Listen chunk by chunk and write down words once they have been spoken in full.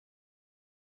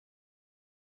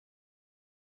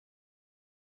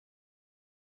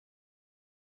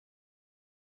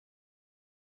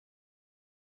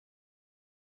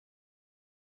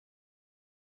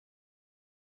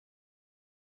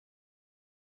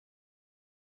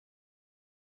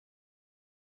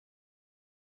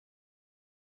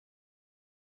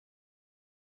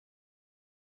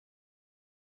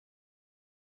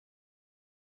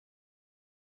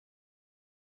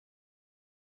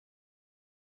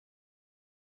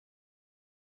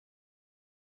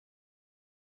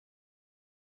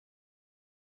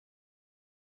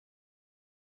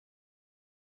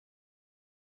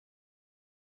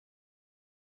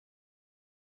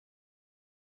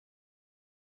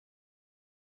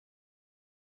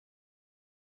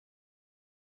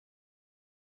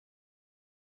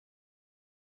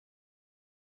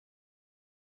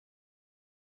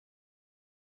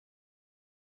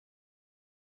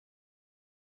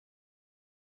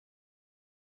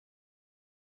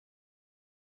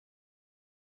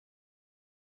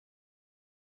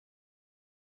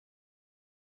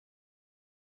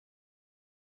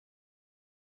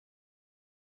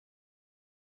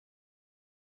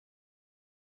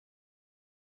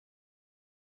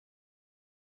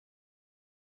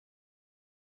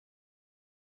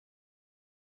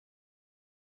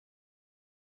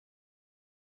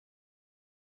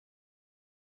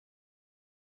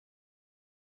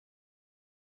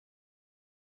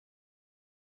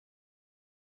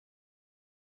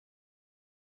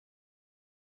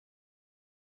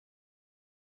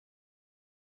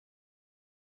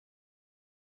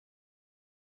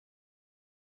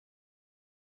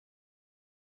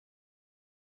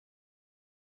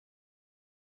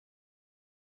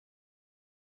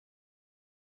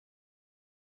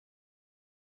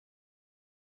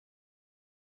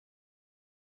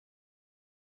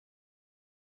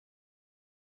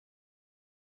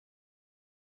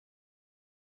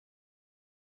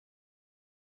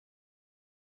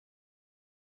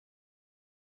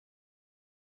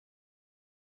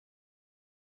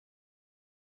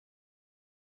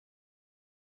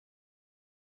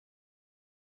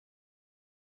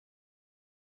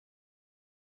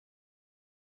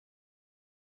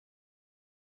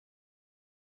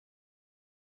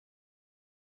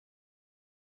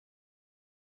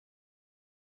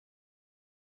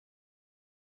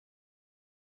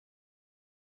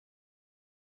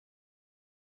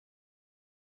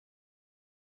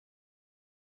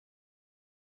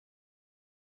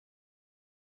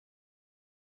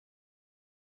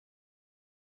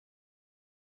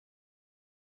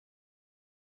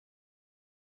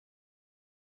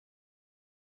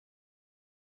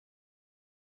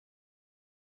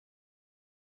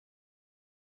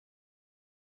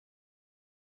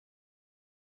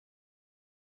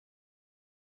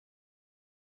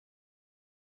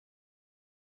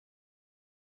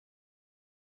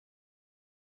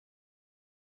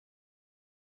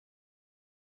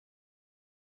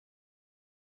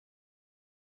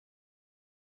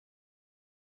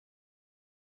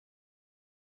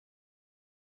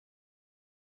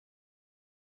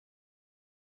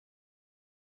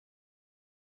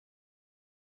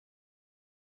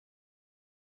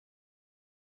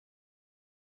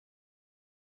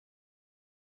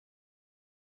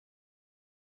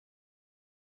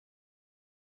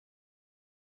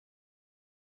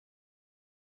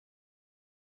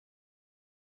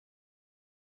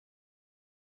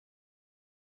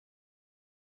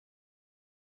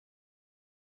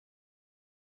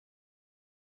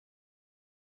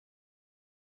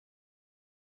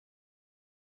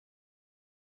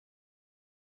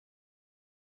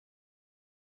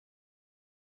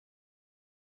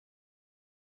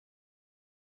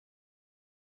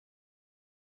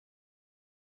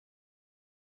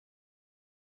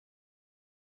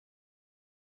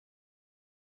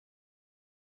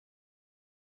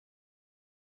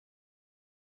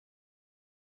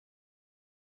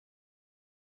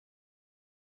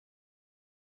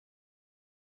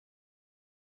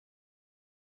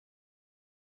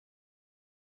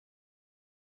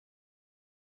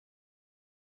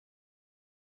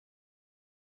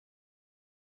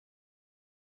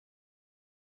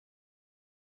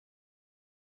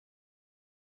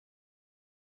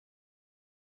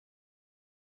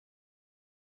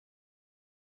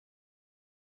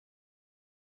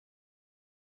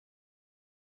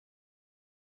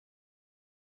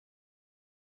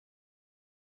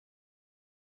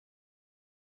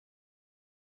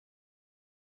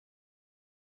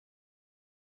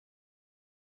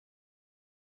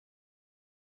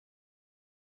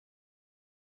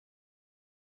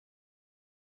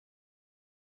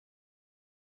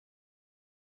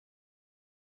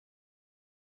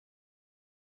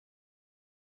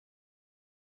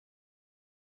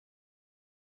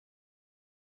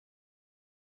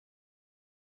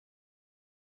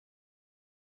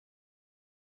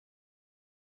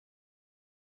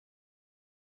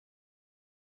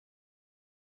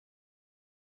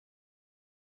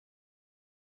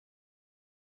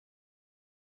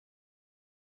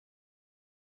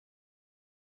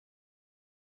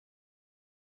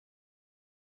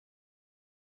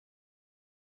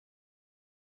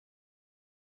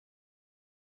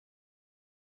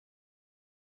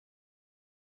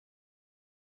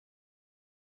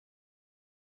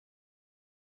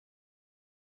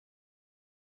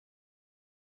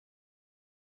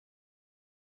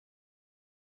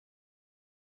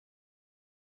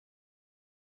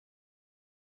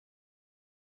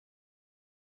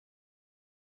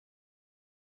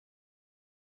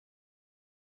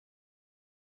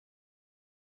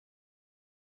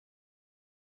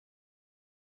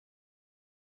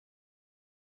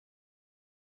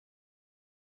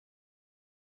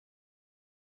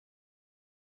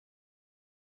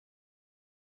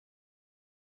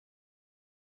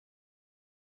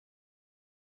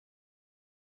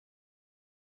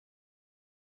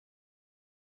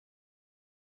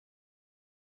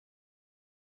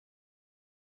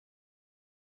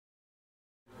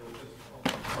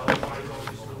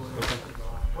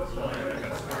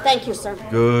Thank you, sir.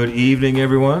 Good evening,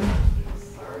 everyone.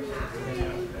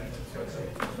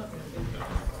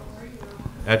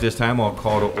 At this time, I'll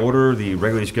call to order the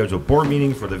regularly scheduled board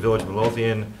meeting for the Village of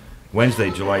Midlothian, Wednesday,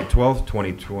 July 12th,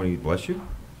 2020. Bless you.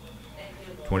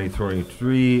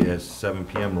 2023 at 7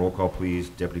 p.m. Roll call, please.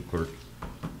 Deputy Clerk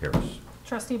Harris.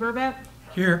 Trustee Burback.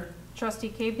 Here. Trustee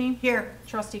Caveney. Here.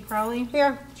 Trustee Crowley.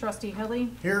 Here. Trustee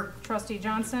Hilly. Here. Trustee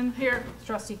Johnson. Here.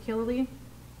 Trustee Killedy.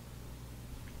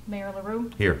 Mayor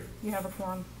LaRue. Here. You have a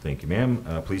quorum. Thank you, ma'am.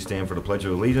 Please stand for the Pledge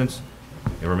of Allegiance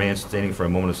and remain standing for a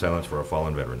moment of silence for our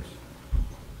fallen veterans.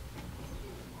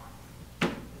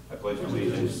 I pledge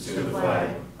allegiance to the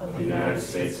flag of the United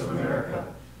States of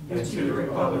America and to the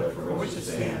republic for which it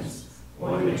stands,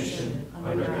 one nation,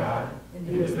 under God,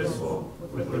 indivisible,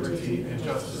 with liberty and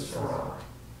justice for all.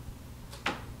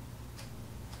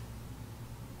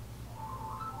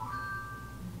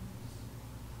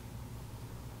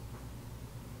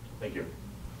 Thank you.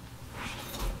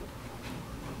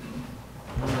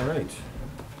 All right.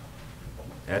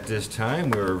 At this time,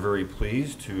 we're very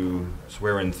pleased to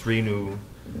swear in 3 new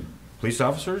police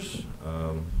officers,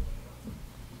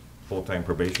 full-time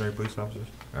probationary police officers.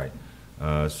 All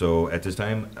right. So at this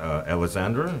time,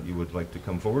 Alessandra, you would like to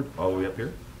come forward all the way up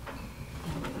here?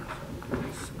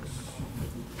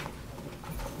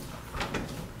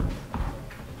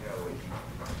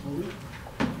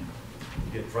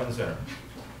 Get front and center.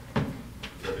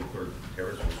 Deputy Clerk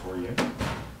Harris will swear you in.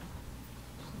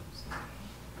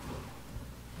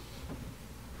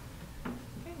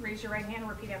 Okay, raise your right hand and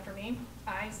repeat after me.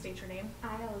 I state your name. I,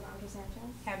 Alejandra Sanchez,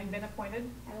 Having been appointed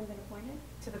having been appointed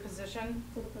to the position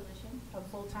to the position of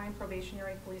full-time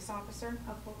probationary police officer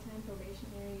of full-time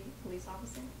probationary police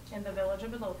officer in the Village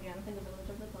of Midlothian in the Village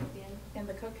of Midlothian in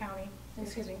the Cook County,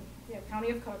 excuse me, County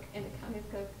of Cook, in the County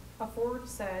of Cook,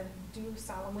 aforesaid do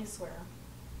solemnly swear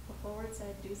forward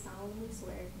said, do solemnly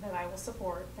swear that I will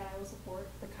support that I will support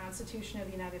the Constitution of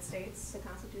the United States, the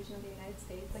Constitution of the United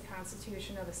States, the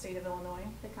Constitution of the State of Illinois,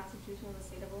 the Constitution of the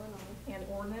State of Illinois, and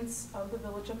ordinance of the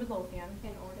Village of Midlothian,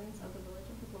 and ordinance of the Village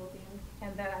of Midlothian,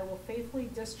 and that I will faithfully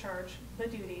discharge the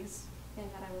duties and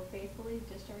that I will faithfully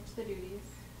discharge the duties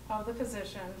of the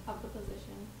position of the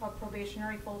position of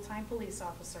probationary full-time police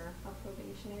officer of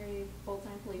probationary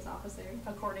full-time police officer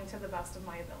according to the best of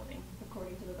my ability.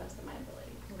 according to the best of my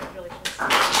ability. Congratulations.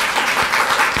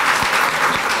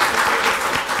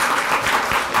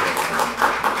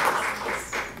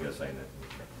 You gotta sign that.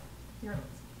 You're-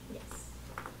 Yes.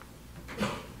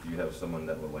 Do you have someone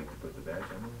that would like to put the badge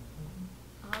on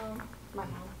there? My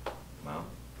mom. Mom?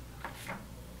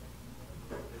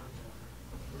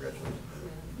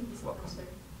 Congratulations. Welcome.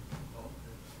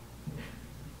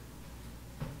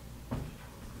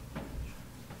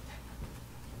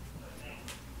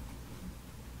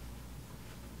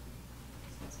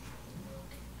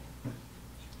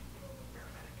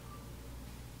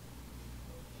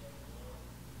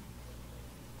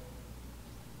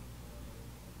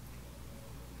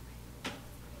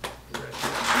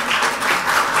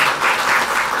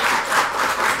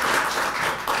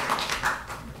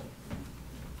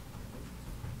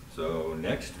 So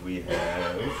next we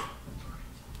have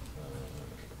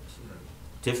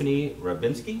Tiffany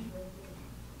Rabinski.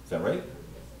 Is that right?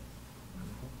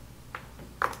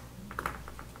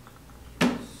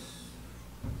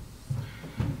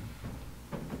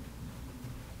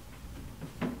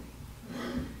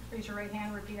 Raise your right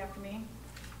hand, repeat after me.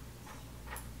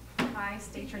 I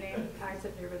state your name. I,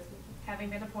 Tiffany Rabinski, Having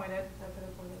been appointed have been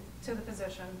appointed to the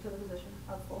position to the position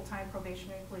of full-time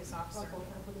probationary police of officer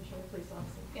full-time probationary police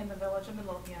officer in the Village of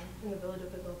Midlothian in the Village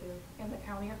of Midlothian in the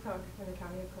County of Cook, in the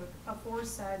County of Cook.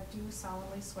 aforesaid do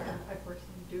solemnly swear I first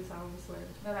do solemnly swear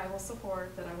that I will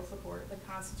support that I will support the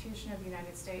Constitution of the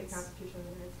United the States, Constitution of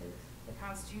the United States, the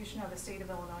Constitution of the State of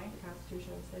Illinois, the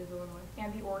Constitution of the State of Illinois,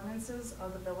 and the ordinances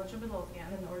of the Village of Midlothian,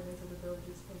 and the ordinance of the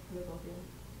Villages of Midlothian,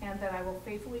 and that I will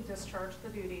faithfully discharge the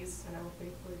duties and I will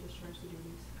faithfully discharge the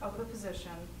duties of the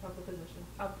position of the position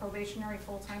of probationary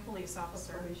full-time police of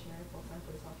officer probationary full-time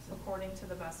police officer according to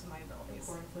the best of my abilities.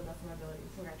 according to the best of my abilities.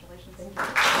 Congratulations. Thank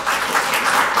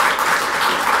you.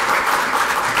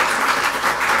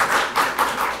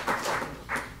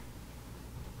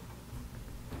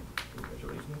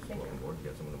 Congratulations. Thank you. Welcome aboard. You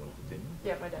got someone that wants to continue?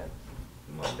 Yeah, my dad.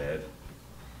 Come on, Dad.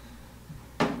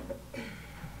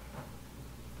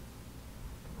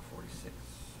 46.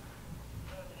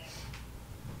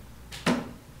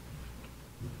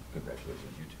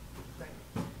 Congratulations, you too.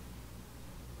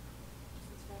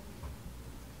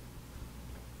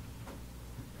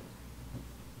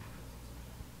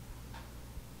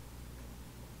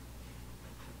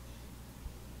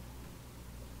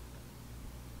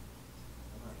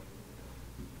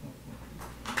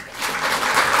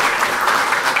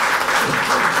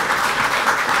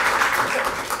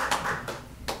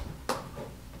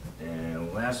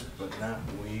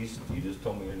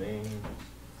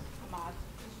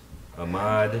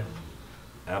 Ahmad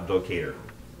Abdelkader.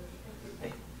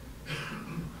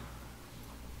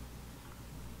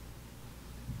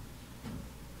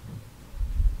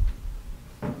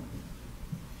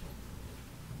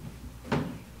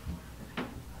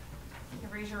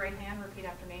 Raise your right hand, repeat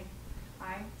after me.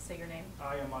 I, say your name,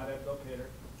 I, Ahmad Abdelkader,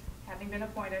 having been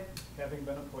appointed having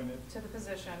been appointed to the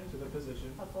position to the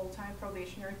position of full-time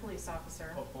probationary police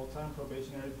officer of full-time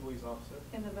probationary police officer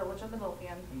in the village of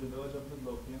Midlothian, in the village of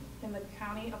Midlothian, in the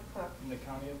county of Cook, in the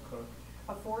county of Cook,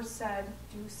 aforesaid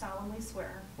do solemnly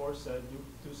swear aforesaid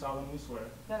do solemnly swear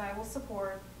that I will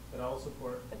support that I will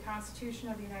support the Constitution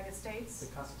of the United States,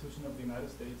 the Constitution of the United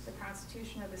States, the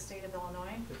Constitution of the State of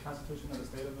Illinois, the Constitution of the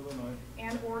State of Illinois,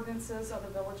 and ordinances of the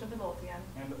village of Midlothian,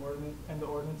 and the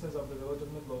ordinances of the village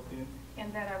of Midlothian,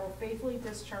 and that I will faithfully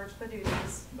discharge the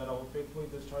duties and that I will faithfully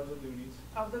discharge the duties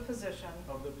of the position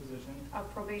of the position of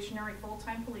probationary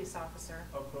full-time police officer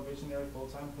of probationary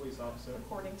full-time police officer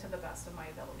according to the best of my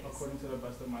abilities. according to the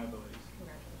best of my abilities.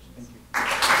 Congratulations. Thank you.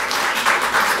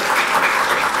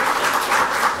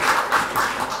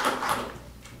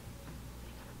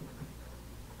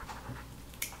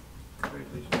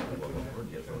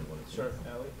 Sure,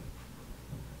 Allie.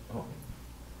 Oh.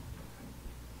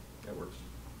 That works.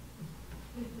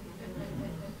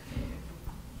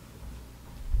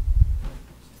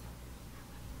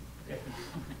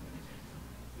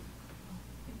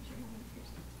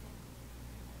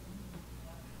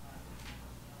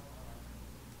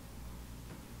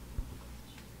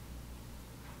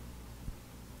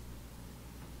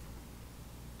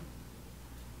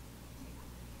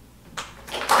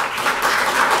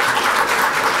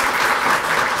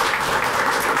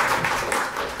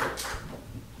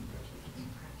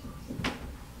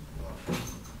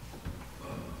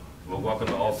 Well, welcome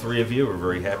to all three of you. We're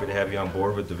very happy to have you on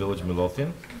board with the Village of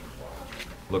Midlothian.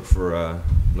 Look to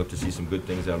see some good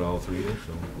things out of all three of you,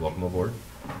 so welcome aboard.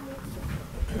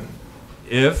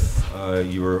 If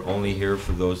you were only here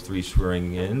for those three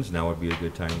swearing-ins, now would be a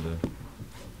good time to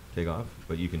take off,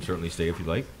 but you can certainly stay if you'd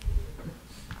like.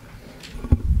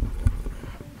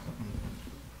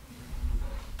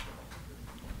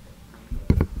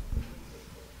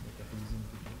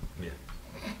 Yeah.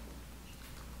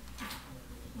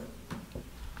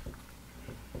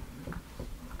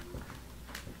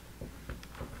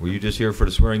 Were you just here for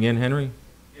the swearing in, Henry?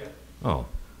 Yeah. Oh,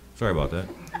 sorry about that.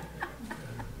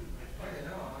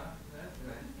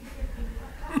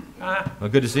 Well,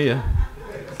 good to see you.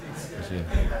 Good to see you.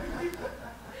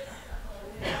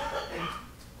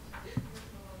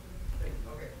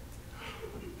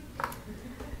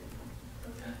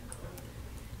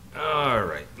 All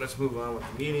right, let's move on with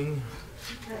the meeting.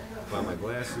 Find my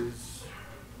glasses.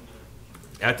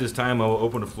 At this time, I will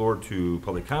open the floor to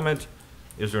public comment.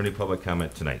 Is there any public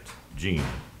comment tonight? Jean.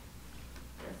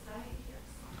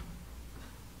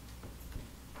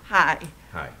 Hi.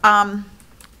 Hi.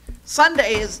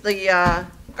 Sunday is the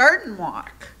garden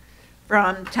walk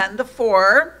from 10 to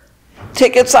 4.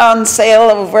 Tickets on sale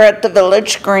over at the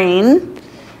Village Green.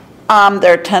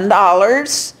 They're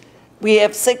 $10. We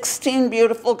have 16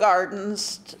 beautiful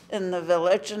gardens in the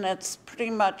village, and it's pretty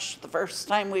much the first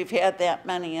time we've had that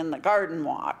many in the garden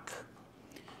walk.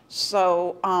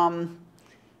 So,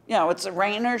 you know, it's a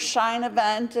rain or shine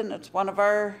event, and it's one of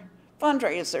our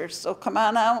fundraisers. So come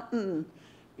on out and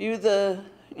view the,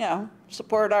 you know,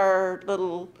 support our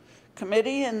little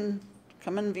committee and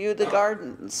come and view the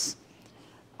gardens.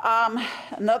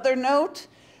 Another note,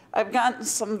 I've gotten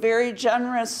some very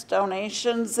generous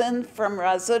donations in from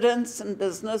residents and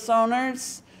business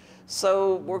owners.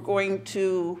 So we're going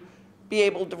to be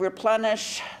able to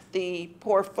replenish the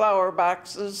poor flower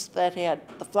boxes that had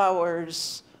the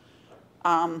flowers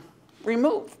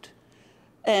removed.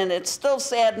 And it still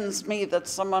saddens me that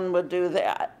someone would do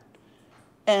that.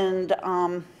 And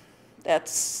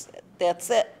that's it.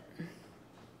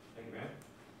 Thank you, ma'am.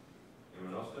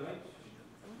 Anyone else tonight?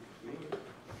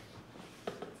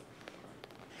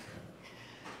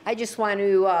 I just want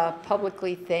to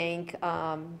publicly thank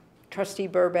Trustee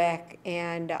Burback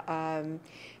and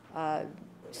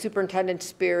Superintendent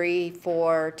Sperry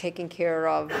for taking care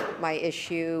of my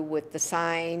issue with the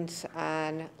signs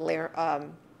on, the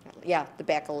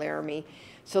back of Laramie.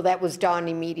 So that was done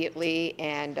immediately,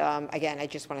 and again, I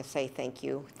just want to say thank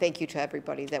you. Thank you to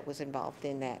everybody that was involved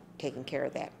in that, taking care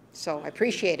of that. So I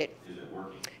appreciate it. Is it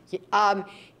working?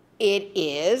 It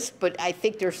is, but I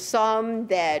think there's some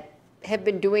that have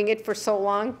been doing it for so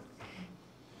long,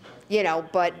 you know,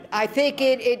 but I think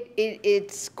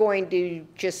it's going to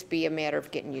just be a matter of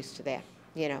getting used to that,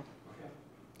 you know. Okay.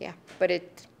 Yeah, but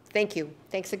thank you.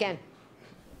 Thanks again.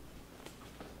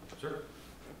 Sure.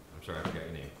 I'm sorry, I forgot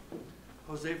your name.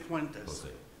 Jose Fuentes.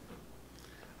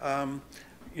 Jose.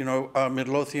 You know,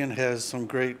 Midlothian has some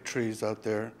great trees out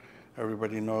there.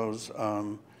 Everybody knows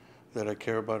that I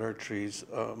care about our trees.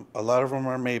 A lot of them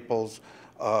are maples.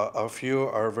 A few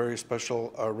are very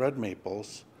special red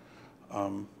maples.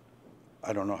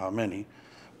 I don't know how many,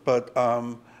 but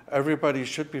everybody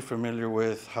should be familiar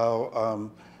with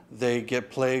how they get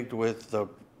plagued with the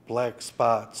black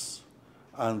spots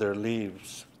on their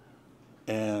leaves,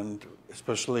 and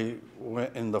especially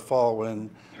in the fall when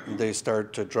they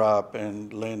start to drop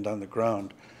and land on the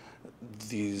ground.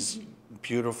 These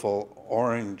beautiful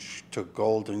orange to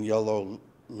golden yellow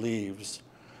leaves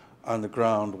on the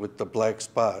ground with the black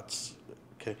spots,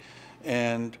 okay?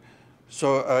 And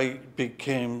so I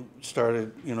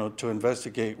started, you know, to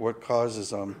investigate what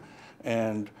causes them,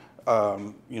 and,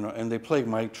 you know, and they plague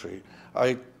my tree.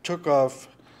 I took off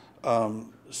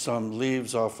some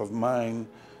leaves off of mine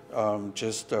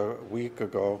just a week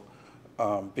ago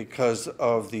because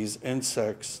of these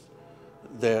insects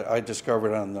that I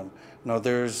discovered on them. Now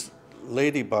there's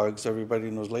ladybugs,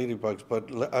 everybody knows ladybugs,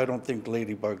 but I don't think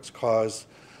ladybugs cause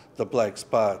the black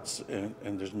spots, and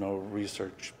there's no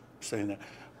research saying that.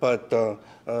 But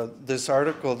this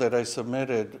article that I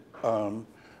submitted for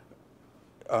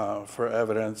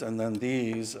evidence, and then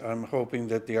these, I'm hoping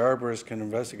that the arborist can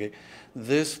investigate.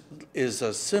 This is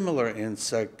a similar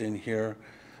insect in here,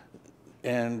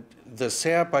 and the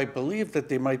sap, I believe that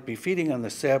they might be feeding on the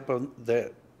sap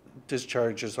that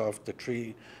discharges off the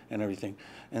tree and everything.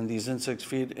 And these insects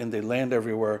feed and they land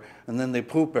everywhere, and then they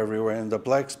poop everywhere, and the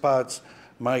black spots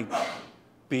might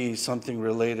be something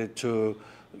related to,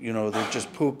 you know, they're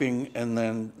just pooping and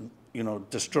then, you know,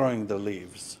 destroying the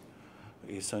leaves,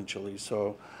 essentially.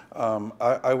 So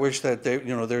I wish that they,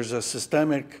 you know, there's a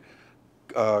systemic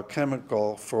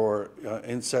chemical for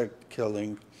insect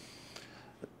killing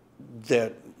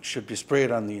that should be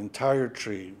sprayed on the entire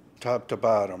tree, top to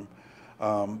bottom.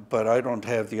 But I don't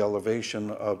have the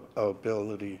elevation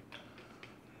ability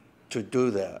to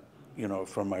do that, you know,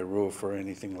 from my roof or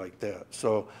anything like that.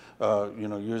 So, you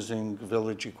know, using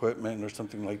village equipment or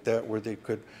something like that where they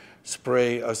could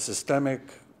spray a systemic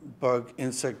bug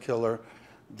insect killer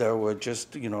that would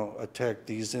just, you know, attack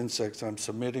these insects. I'm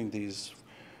submitting these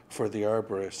for the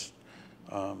arborist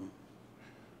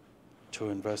to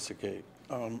investigate.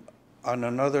 On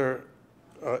another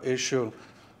issue,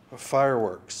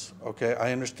 fireworks, okay?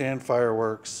 I understand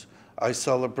fireworks. I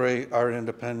celebrate our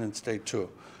Independence Day too.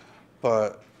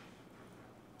 But,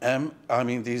 I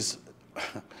mean, these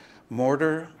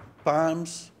mortar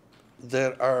bombs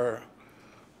that are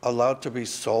allowed to be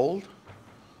sold,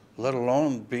 let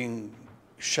alone being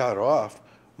shot off,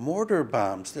 mortar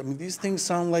bombs, I mean, these things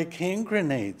sound like hand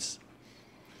grenades.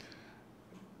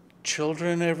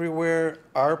 Children everywhere,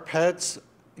 our pets,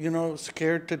 you know,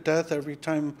 scared to death every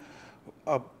time,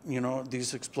 you know,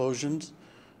 these explosions.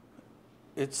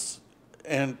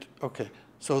 Okay,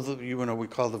 so, you know, we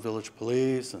call the village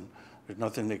police and there's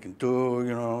nothing they can do,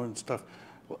 you know, and stuff.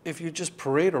 Well, if you just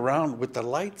parade around with the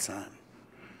lights on,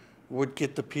 would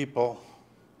get the people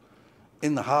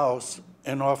in the house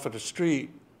and off of the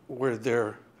street where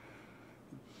they're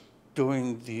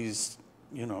doing these,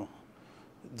 you know,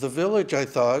 the village, I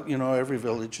thought, you know, every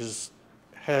village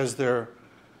has their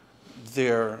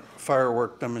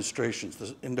firework demonstrations,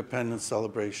 the Independence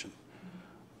celebration.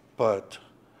 But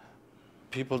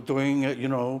people doing it, you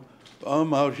know,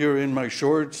 I'm out here in my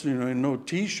shorts, you know, in no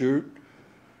t-shirt,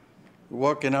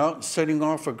 walking out, setting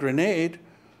off a grenade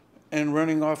and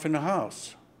running off in the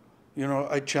house. You know,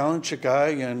 I challenged a guy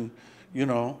and, you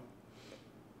know,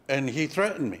 and he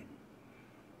threatened me.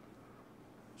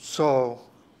 So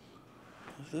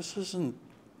this isn't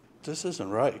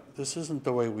right. This isn't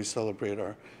the way we celebrate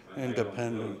our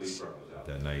independence.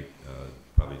 That night,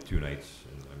 probably 2 nights,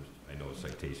 and I know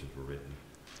citations were written.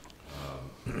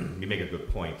 You make a good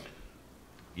point.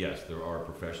 Yes, there are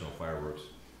professional fireworks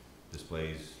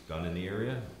displays done in the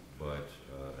area, but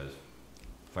as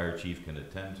fire chief can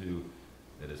attend to,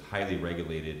 that is highly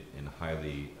regulated and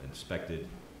highly inspected.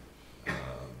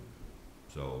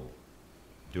 So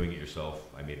doing it yourself,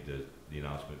 I made the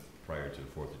announcement prior to the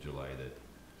 4th of July that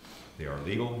they are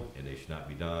legal and they should not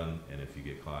be done, and if you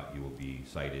get caught, you will be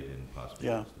cited and possibly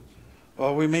arrested.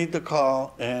 Well, we made the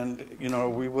call, and, you know,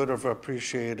 we would have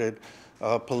appreciated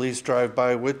police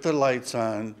drive-by with the lights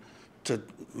on to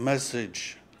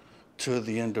message to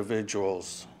the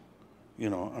individuals. You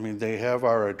know, I mean, they have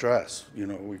our address, you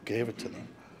know, we gave it to them,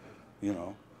 you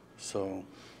know. So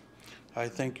I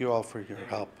thank you all for your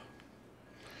help.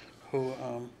 Who,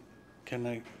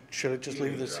 should I just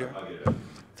leave this here?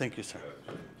 Thank you, sir.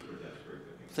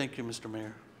 Thank you, Mr.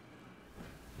 Mayor.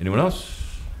 Anyone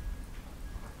else?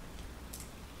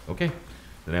 Okay,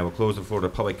 then I will close the floor to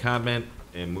public comment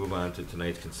and move on to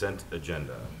tonight's consent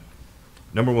agenda.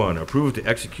 Number 1, approve to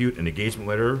execute an engagement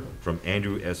letter from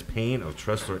Andrew S. Payne of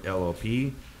Tressler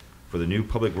LLP for the new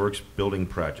Public Works Building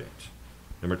Project.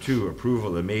 Number 2, approval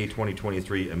of the May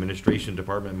 2023 Administration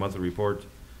Department Monthly Report.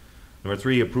 Number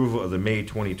 3, approval of the May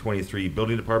 2023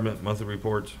 Building Department Monthly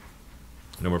Report.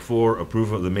 Number 4,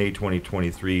 approval of the May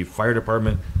 2023 Fire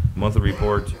Department Monthly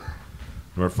Report.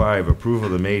 Number 5, approval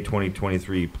of the May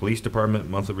 2023 Police Department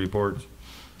Monthly Report.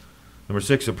 Number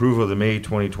 6, approval of the May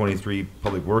 2023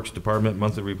 Public Works Department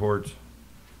Monthly Report.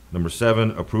 Number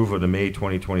 7, approval of the May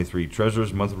 2023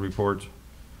 Treasurer's Monthly Report.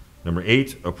 Number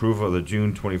 8, approval of the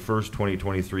June 21st,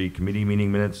 2023 Committee Meeting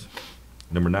Minutes.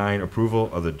 Number 9, approval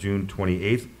of the June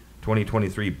 28th,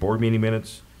 2023 Board Meeting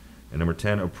Minutes. And number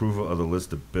 10, approval of the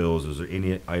list of bills. Is there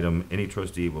any item any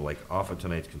trustee would like off of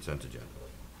tonight's consent agenda?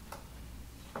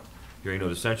 Hearing no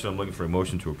dissension, I'm looking for a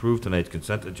motion to approve tonight's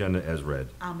consent agenda as read.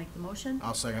 I'll make the motion.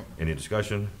 I'll second. Any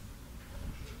discussion?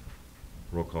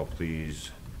 Roll call,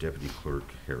 please. Deputy Clerk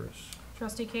Harris.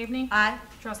 Trustee Caveney? Aye.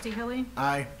 Trustee Hilly?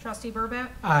 Aye. Trustee Burback?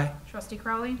 Aye. Trustee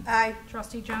Crowley? Aye.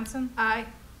 Trustee Johnson? Aye.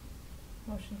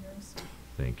 Motion carries.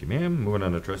 Thank you, ma'am. Moving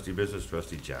on to trustee business,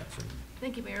 trustee Johnson.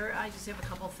 Thank you, Mayor. I just have a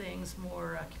couple things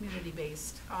more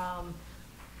community-based.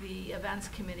 The events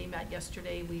committee met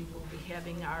yesterday. We will be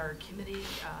having our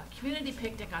community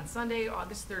picnic on Sunday,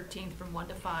 August 13th from 1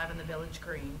 to 5 in the Village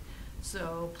Green.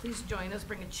 So please join us.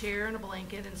 Bring a chair and a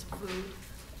blanket and some food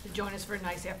to join us for a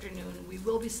nice afternoon. We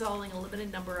will be selling a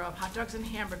limited number of hot dogs and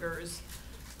hamburgers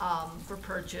for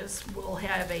purchase. We'll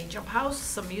have a jump house,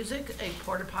 some music, a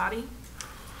porta potty.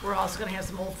 We're also going to have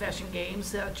some old-fashioned games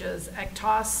such as egg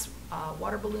toss,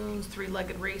 water balloons,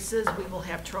 three-legged races. We will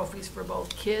have trophies for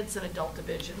both kids and adult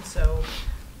division, so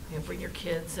bring your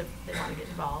kids if they want to get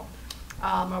involved.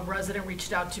 A resident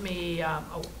reached out to me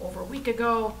over a week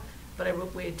ago, but I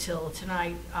waited till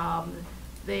tonight.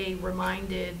 They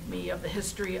reminded me of the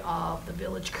history of the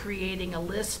village creating a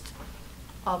list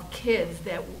of kids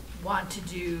that want to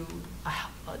do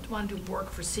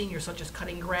work for seniors, such as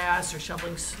cutting grass or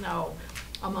shoveling snow,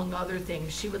 among other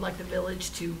things. She would like the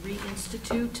village to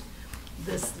reinstitute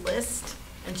this list,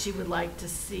 and she would like to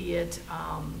see it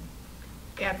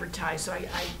advertised. So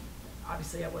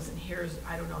obviously I wasn't here.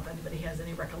 I don't know if anybody has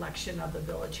any recollection of the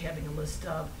village having a list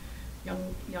of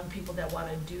young people that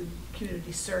want to do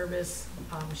community service.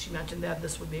 She mentioned that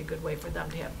this would be a good way for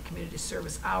them to have community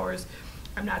service hours.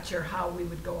 I'm not sure how we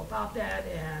would go about that,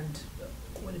 and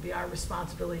would it be our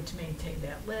responsibility to maintain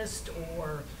that list,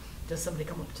 or does somebody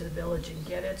come up to the village and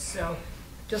get it? So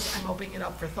I'm opening it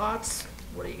up for thoughts.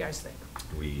 What do you guys think?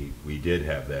 We did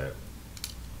have that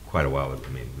quite a while,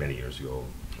 many years ago.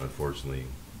 Unfortunately,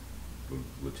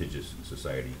 litigious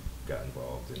society got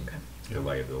involved in the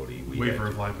liability. Waiver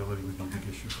of liability would be a big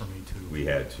issue for me too. We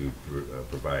had to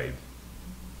provide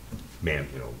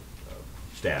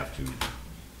staff to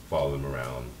follow them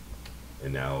around,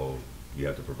 and now you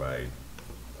have to provide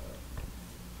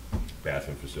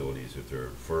bathroom facilities. If you're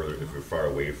far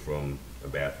away from a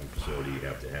bathroom facility, you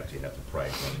have to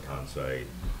price on site.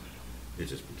 It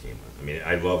just became.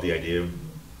 I love the idea,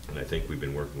 and I think we've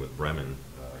been working with Bremen.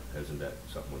 Hasn't that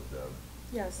something with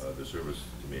Yes. The service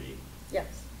committee?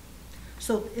 Yes.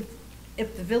 So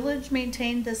if the village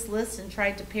maintained this list and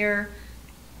tried to pair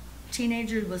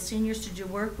teenagers with seniors to do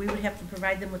work, we would have to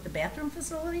provide them with the bathroom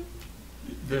facility?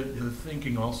 The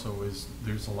thinking also is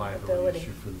there's a liability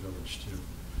issue for the village too.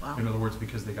 Wow. In other words,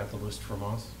 because they got the list from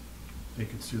us, they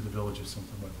could sue the village if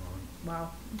something went wrong.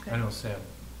 Wow, okay. I know, sad.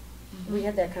 We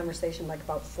had that conversation like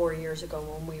about 4 years ago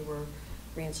when we were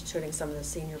reinstituting some of the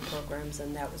senior programs,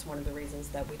 and that was one of the reasons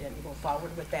that we didn't go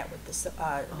forward with that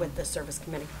with the service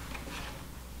committee.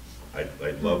 I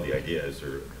love the idea. Is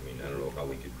there? I don't know how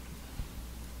we could.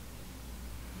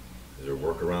 Is there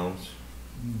workarounds?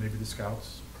 Maybe the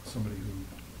scouts, somebody who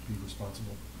would be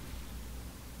responsible.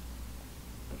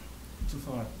 It's a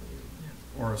thought.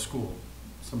 Or a school.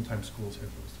 Sometimes schools have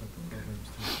those type of programs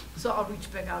too. So I'll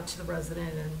reach back out to the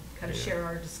resident and kind of share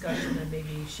our discussion, and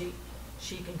maybe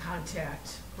she can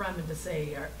contact Bremen to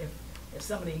say if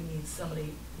somebody needs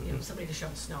somebody, somebody to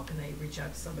shovel snow, can they reach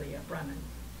out to somebody at Bremen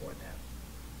for that?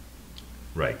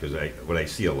 Right, because what I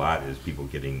see a lot is people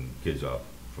getting kids up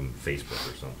from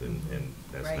Facebook or something, and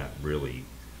that's not really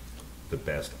the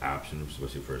best option,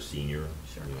 especially for a senior.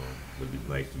 Sure. It would be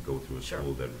nice to go through a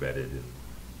school that vetted and.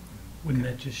 Wouldn't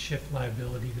that just shift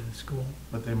liability to the school?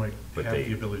 But they might have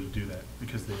the ability to do that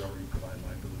because they already provide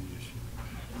liability issue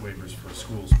waivers for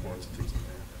school sports and things like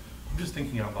that. I'm just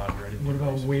thinking out loud here. What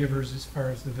about waivers as far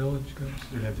as the village goes?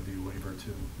 There'd have to be a waiver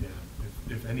too, yeah.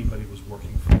 If anybody was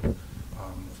working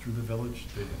through the village,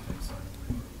 they'd have to sign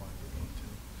a waiver of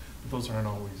But those aren't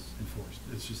always enforced.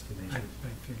 It's just the nature I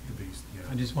of the beast,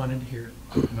 I yeah. just wanted to hear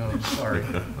it. No, sorry.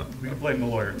 We can blame the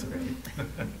lawyer today.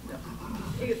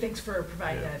 Yeah, thanks for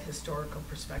providing that historical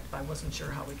perspective. I wasn't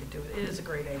sure how we could do it. It is a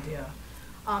great idea.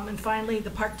 And finally, the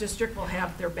Park District will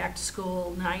have their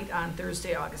back-to-school night on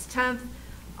Thursday, August 10th.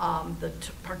 The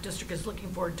Park District is looking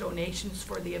for donations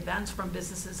for the events from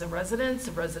businesses and residents.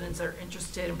 If residents are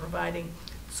interested in providing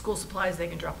school supplies, they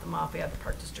can drop them off at the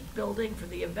Park District building for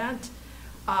the event.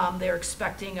 They're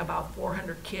expecting about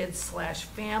 400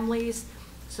 kids/families.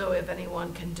 So if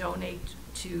anyone can donate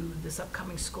to this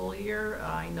upcoming school year,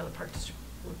 I know the Park District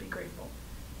would be grateful.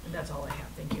 And that's all I have.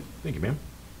 Thank you. Thank you, ma'am.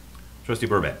 Trustee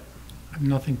Burback. I have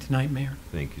nothing tonight, Mayor.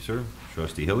 Thank you, sir.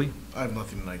 Trustee Hilly. I have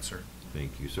nothing tonight, sir.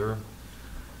 Thank you, sir.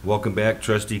 Welcome back,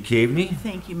 Trustee Caveney.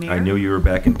 Thank you, Mayor. I knew you were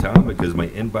back in town because my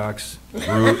inbox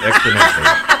grew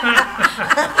exponentially.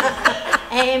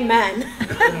 Amen.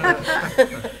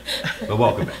 But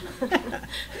welcome back.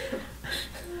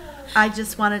 I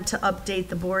just wanted to update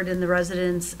the board and the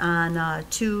residents on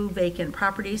 2 vacant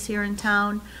properties here in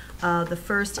town. The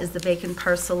first is the vacant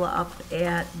parcel up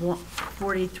at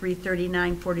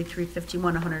 4339,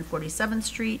 4351, 147th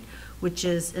Street, which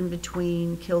is in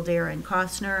between Kildare and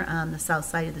Costner on the south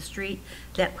side of the street.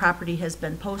 That property has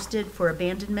been posted for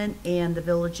abandonment, and the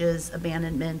village's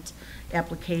abandonment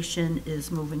application is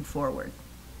moving forward.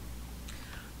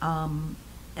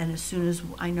 And as soon as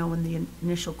I know when the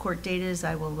initial court date is,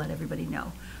 I will let everybody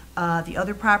know. The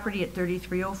other property at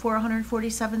 3304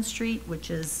 147th Street, which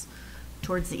is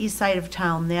towards the east side of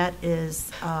town, that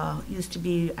is, used to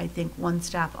be, I think, One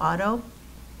Stop Auto.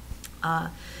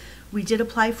 We did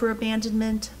apply for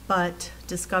abandonment, but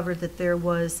discovered that there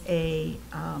was a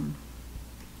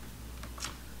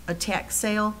tax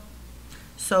sale.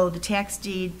 So the tax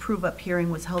deed prove-up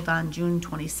hearing was held on June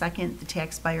 22nd. The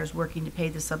tax buyer is working to pay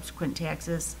the subsequent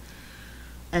taxes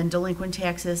and delinquent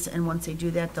taxes, and once they do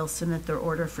that, they'll submit their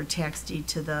order for tax deed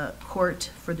to the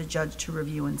court for the judge to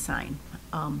review and sign.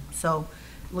 So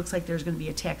it looks like there's going to be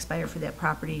a tax buyer for that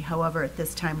property. However, at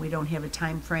this time, we don't have a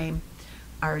time frame.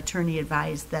 Our attorney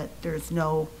advised that there's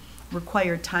no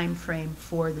required time frame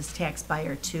for this tax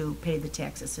buyer to pay the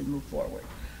taxes and move forward.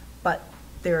 But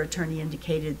their attorney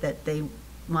indicated that they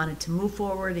wanted to move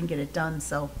forward and get it done,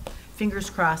 so fingers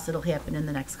crossed it'll happen in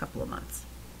the next couple of months.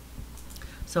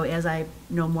 So as I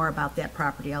know more about that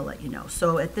property, I'll let you know.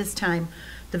 So at this time,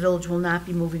 the village will not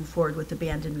be moving forward with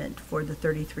abandonment for the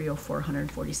 3304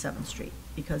 147th Street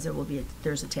because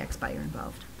there's a tax buyer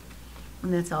involved.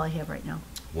 And that's all I have right now.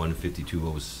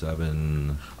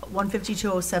 15207.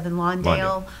 15207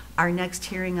 Lawndale. Our next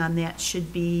hearing on that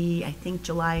should be, I think,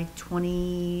 July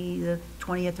the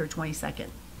 20th or 22nd.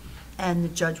 And the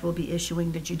judge will be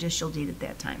issuing the judicial deed at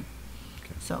that time.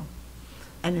 Okay. So,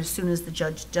 and as soon as the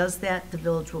judge does that, the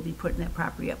village will be putting that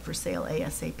property up for sale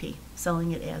ASAP,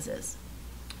 selling it as is.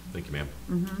 Thank you, ma'am.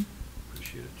 Mm-hmm.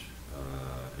 Appreciate it.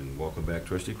 And welcome back,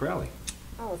 Trustee Crowley.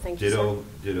 Oh, thank you, sir.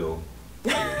 Ditto.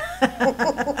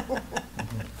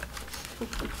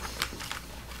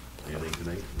 Anything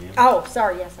tonight, ma'am? Oh,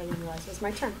 sorry, yes, I didn't realize it was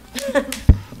my turn.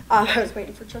 I was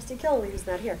waiting for Trustee Kelly, who's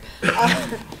not here.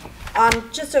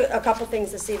 Just a couple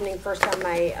things this evening. First on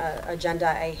my agenda,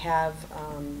 I have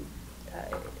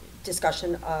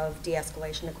discussion of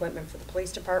de-escalation equipment for the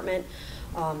police department.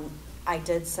 I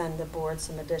did send the board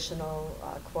some additional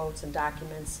quotes and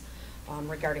documents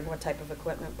regarding what type of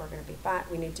equipment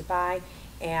we need to buy,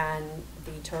 and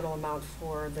the total amount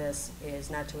for this is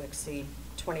not to exceed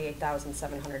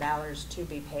 $28,700 to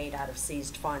be paid out of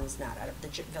seized funds, not out of the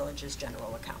village's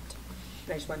general account.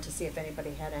 And I just wanted to see if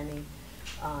anybody had any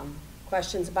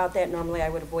questions about that. Normally I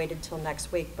would have waited till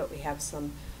next week, but we have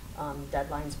some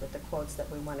deadlines with the quotes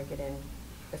that we want to get in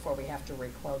before we have to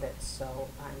re-quote it. So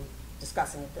I'm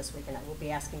discussing it this week, and I will be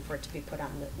asking for it to be put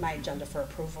on my agenda for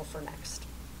approval for next.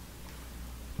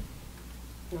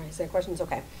 All right, any questions?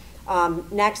 Okay.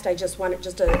 Next, I just wanted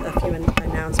a few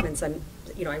announcements.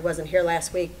 I wasn't here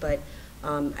last week, but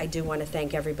I do want to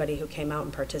thank everybody who came out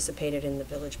and participated in the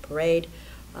village parade.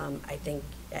 I think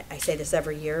I say this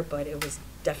every year, but it was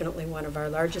definitely one of our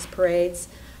largest parades.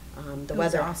 It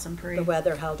was an awesome parade. The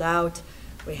weather held out.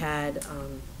 We had,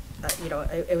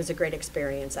 it was a great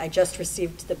experience. I just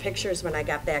received the pictures when I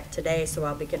got back today, so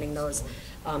I'll be getting those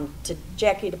to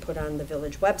Jackie to put on the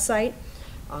village website.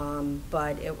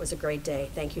 But it was a great day.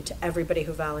 Thank you to everybody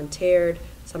who volunteered.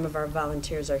 Some of our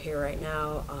volunteers are here right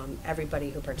now. Everybody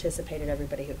who participated,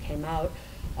 everybody who came out,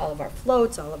 all of our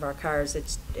floats, all of our cars.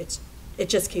 It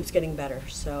just keeps getting better.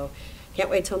 So can't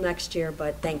wait till next year,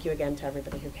 but thank you again to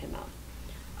everybody who came out.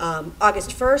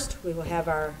 August 1st, we will have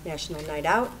our National Night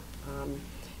Out.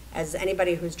 As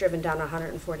anybody who's driven down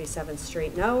 147th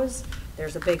Street knows,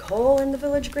 there's a big hole in the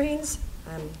Village Greens.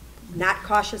 I'm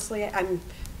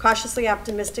cautiously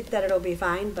optimistic that it'll be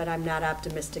fine, but I'm not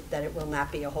optimistic that it will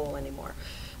not be a hole anymore.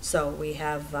 So we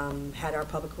have had our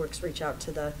Public Works reach out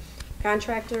to the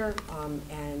contractor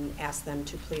and ask them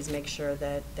to please make sure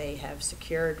that they have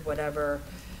secured whatever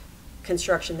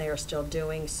construction they are still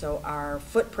doing. So our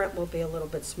footprint will be a little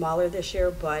bit smaller this year,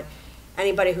 but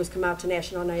anybody who's come out to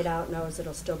National Night Out knows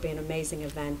it'll still be an amazing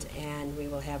event, and we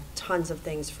will have tons of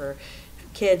things for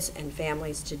kids and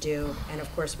families to do. And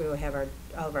of course, we will have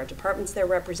all of our departments there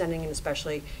representing, and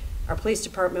especially our police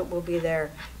department will be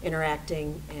there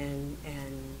interacting and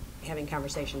having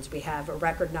conversations. We have a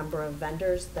record number of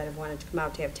vendors that have wanted to come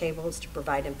out to have tables to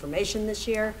provide information this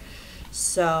year.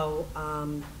 So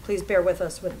please bear with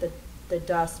us with the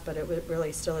dust, but it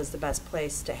really still is the best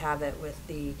place to have it with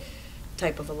the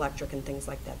type of electric and things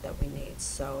like that that we need.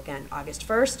 So again, August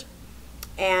 1st.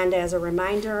 And as a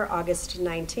reminder, August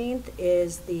 19th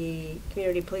is the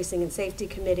Community Policing and Safety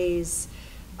Committee's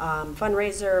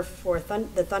fundraiser for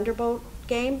the Thunderbolt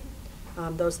game.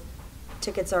 Those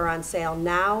tickets are on sale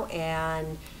now,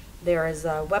 and there is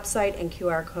a website and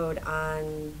QR code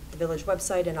on the Village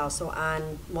website and also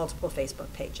on multiple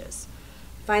Facebook pages.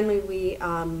 Finally, we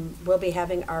will be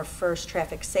having our first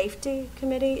Traffic Safety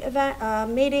Committee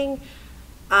meeting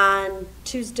on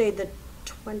Tuesday the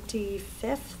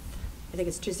 25th. I think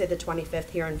it's Tuesday the 25th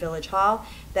here in Village Hall.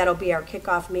 That'll be our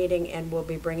kickoff meeting, and we'll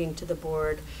be bringing to the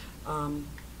board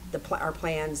our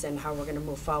plans and how we're going to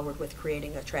move forward with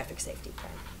creating a traffic safety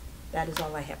plan. That is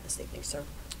all I have this evening, sir.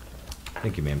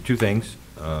 Thank you, ma'am. Two things.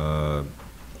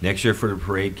 Next year for the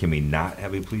parade, can we not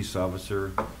have a police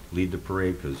officer lead the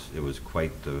parade? Because it was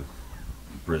quite the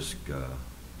brisk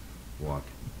walk.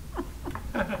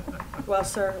 Well,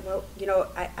 sir, you know,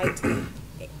 I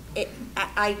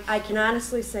can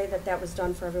honestly say that was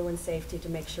done for everyone's safety to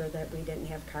make sure that we didn't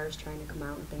have cars trying to come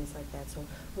out and things like that. So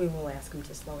we will ask them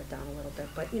to slow it down a little bit.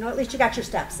 But, you know, at least you got your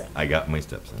steps in. I got my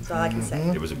steps in. That's all I can say.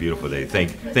 It was a beautiful day.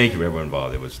 Thank you, everyone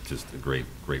involved. It was just a great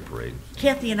parade.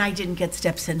 Kathy and I didn't get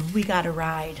steps in. We got a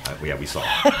ride. Yeah, we saw.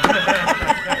 It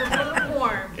was a little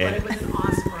warm, but it was an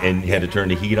awesome ride. And you had to turn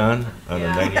the heat on the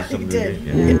Yeah. 90s? We did.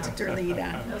 We had to turn the heat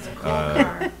on. It was a cool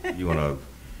car. You want to,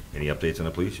 any updates on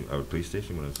the police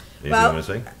station? Anything you Well, want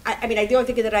to say? I mean, the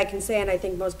only thing that I can say, and I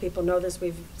think most people know this,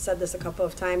 we've said this a couple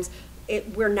of times,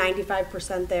 we're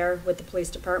 95% there with the police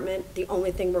department. The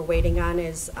only thing we're waiting on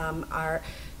is our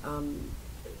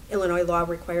Illinois law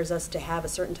requires us to have a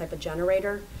certain type of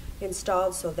generator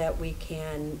installed so that we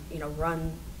can, you know,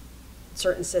 run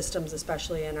certain systems,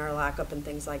 especially in our lockup and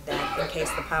things like that, in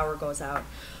case the power goes out.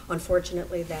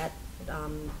 Unfortunately, that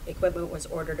equipment was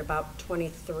ordered about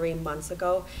 23 months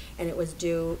ago, and it was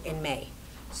due in May.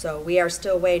 So we are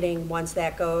still waiting. Once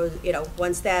that goes, you know,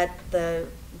 once that the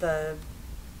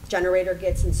generator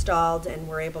gets installed and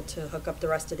we're able to hook up the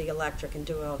rest of the electric and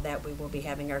do all of that, we will be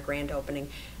having our grand opening.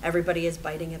 Everybody is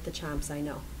biting at the chomps, I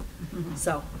know.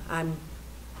 So I'm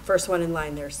first one in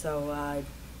line there. So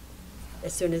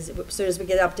as soon as we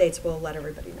get updates, we'll let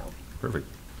everybody know. Perfect.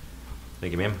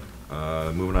 Thank you, ma'am.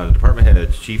 Moving on to department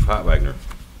heads, Chief Hotwagner.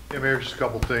 Yeah, Mayor, just a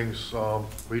couple things.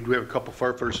 We do have a couple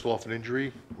firefighters still off an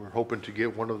injury. We're hoping to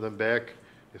get one of them back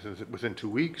within 2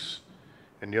 weeks,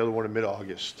 and the other one in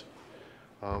mid-August.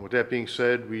 With that being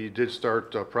said, we did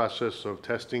start a process of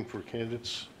testing for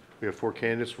candidates. We have 4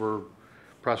 candidates we're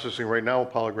processing right now,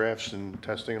 polygraphs and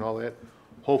testing and all that.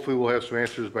 Hopefully we'll have some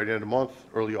answers by the end of the month,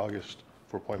 early August,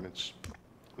 for appointments.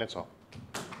 That's all.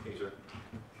 Thank you, sir.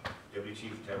 Deputy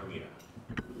Chief Tavermina.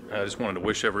 I just wanted to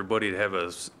wish everybody to have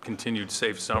a continued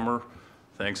safe summer.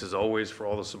 Thanks as always for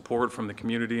all the support from the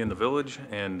community and the village,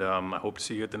 and I hope to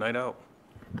see you at the night out.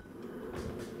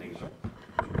 Thank you, sir.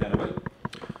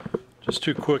 Just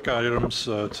 2 quick items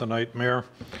tonight, Mayor.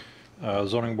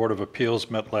 Zoning Board of Appeals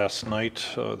met last night.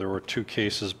 There were 2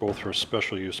 cases, both for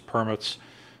special use permits,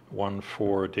 one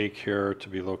for daycare to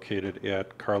be located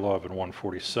at Karlov and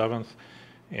 147th,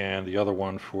 and the other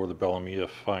one for the Bellamia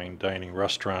Fine Dining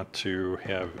Restaurant to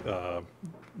have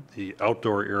the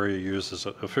outdoor area used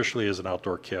officially as an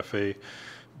outdoor cafe.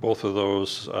 Both of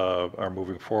those are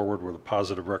moving forward with a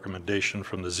positive recommendation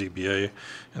from the ZBA,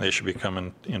 and they should be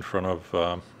coming in front of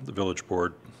the village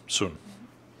board soon.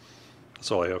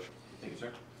 That's all I have. Thank you,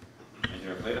 sir.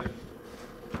 Engineer Plato.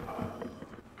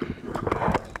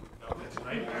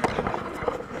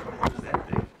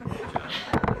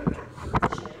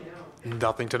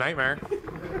 Nothing tonight, Mayor.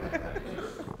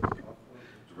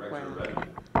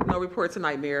 No report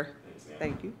tonight, Mayor.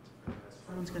 Thank you.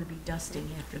 Someone's going to be dusting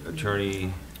after the meeting.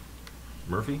 Attorney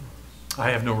Murphy.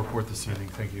 I have no report this evening,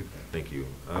 thank you. Thank you.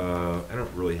 I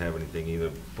don't really have anything either,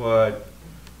 but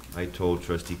I told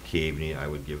Trustee Caveney I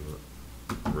would give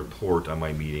a report on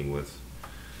my meeting with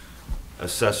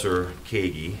Assessor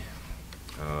Kagi.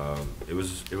 It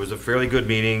was a fairly good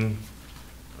meeting,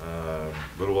 a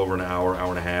little over an hour, hour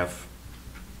and a half.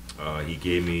 He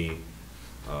gave me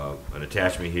an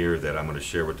attachment here that I'm going to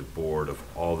share with the board of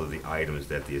all of the items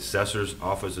that the assessor's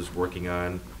office is working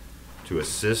on to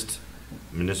assist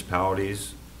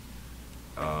municipalities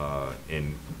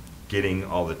in getting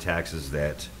all the taxes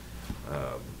that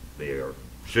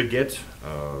should get.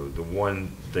 The one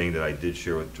thing that I did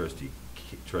share with Trustee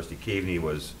Caveney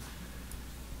was,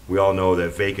 we all know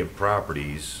that vacant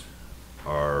properties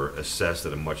are assessed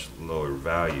at a much lower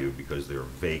value because they're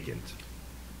vacant.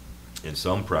 And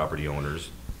some property owners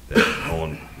that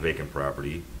own vacant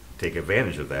property take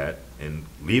advantage of that and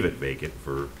leave it vacant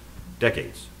for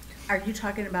decades. Are you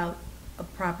talking about a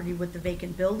property with the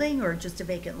vacant building or just a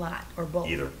vacant lot, or both?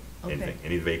 Either. Okay.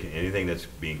 Anything that's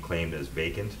being claimed as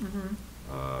vacant,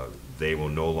 they will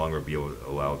no longer be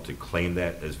allowed to claim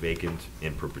that as vacant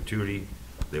in perpetuity.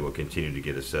 They will continue to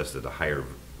get assessed at a higher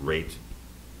rate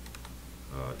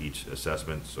each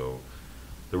assessment. So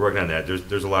they're working on that.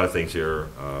 There's a lot of things here.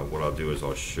 What I'll do is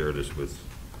I'll share this with,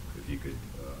 if you could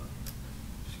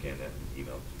scan that and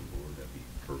email it to the board, that'd be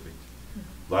perfect.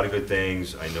 A lot of good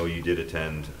things. I know you did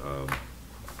attend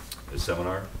a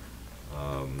seminar.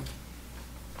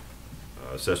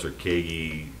 Assessor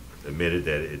Kagi admitted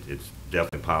that it's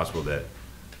definitely possible that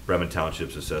Bremen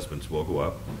Township's assessments will go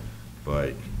up,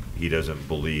 but he doesn't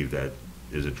believe that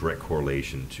is a direct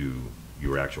correlation to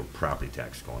your actual property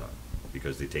tax going up,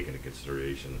 because they take into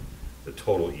consideration the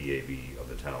total EAV of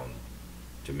the town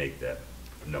to make that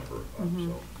number up.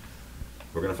 So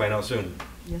we're going to find out soon.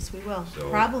 Yes, we will. So, The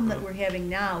problem that we're having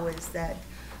now is that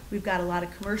we've got a lot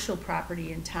of commercial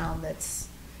property in town that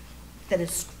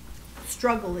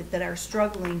are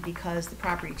struggling because the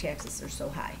property taxes are so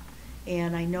high.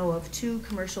 And I know of 2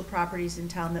 commercial properties in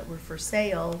town that were for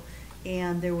sale,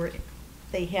 and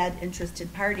they had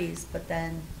interested parties, but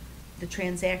then the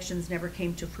transactions never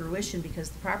came to fruition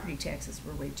because the property taxes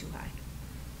were way too high.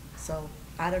 So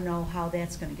I don't know how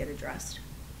that's going to get addressed.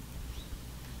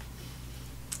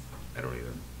 I don't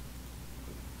either.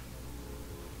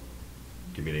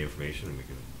 Give me the information and we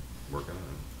can work on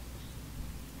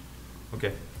it.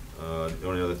 Okay. The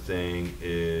only other thing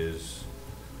is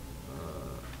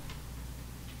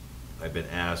I've been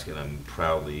asked, and I'm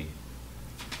proudly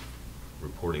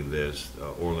reporting this,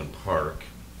 Orland Park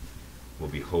will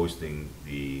be hosting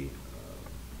the,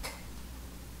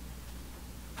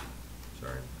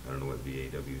 sorry, I don't know what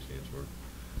VAW stands for.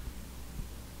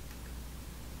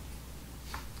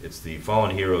 It's the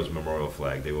Fallen Heroes Memorial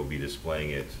Flag. They will be displaying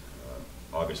it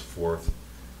August 4th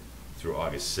through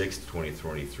August 6th,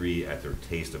 2023 at their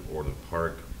Taste of Orland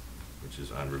Park, which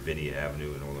is on Ravinia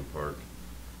Avenue in Orland Park.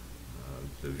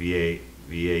 The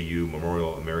VAU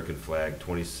Memorial American Flag,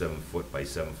 27 foot by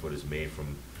 7 foot, is made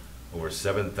from over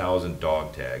 7,000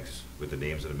 dog tags with the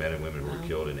names of the men and women who were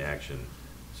killed in action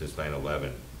since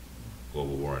 9/11,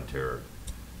 Global War on Terror.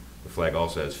 The flag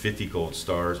also has 50 gold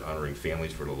stars honoring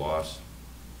families for the loss,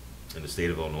 and the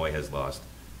state of Illinois has lost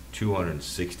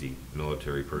 260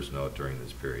 military personnel during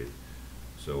this period.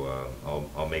 So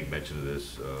I'll make mention of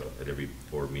this at every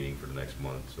board meeting for the next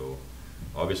month. So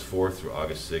August 4th through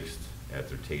August 6th at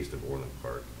their Taste of Orland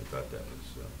Park. I thought that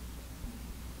was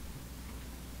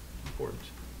important.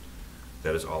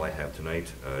 That is all I have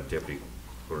tonight. Deputy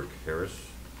Clerk Harris.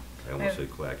 I almost said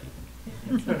Clacky.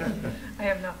 I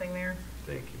have nothing, Mayor.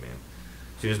 Thank you, ma'am.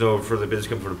 Seeing as no further business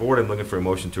come for the board, I'm looking for a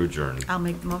motion to adjourn. I'll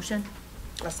make the motion.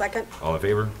 A second? All in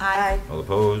favor? Aye. All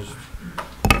opposed?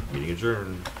 Meeting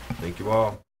adjourned. Thank you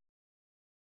all.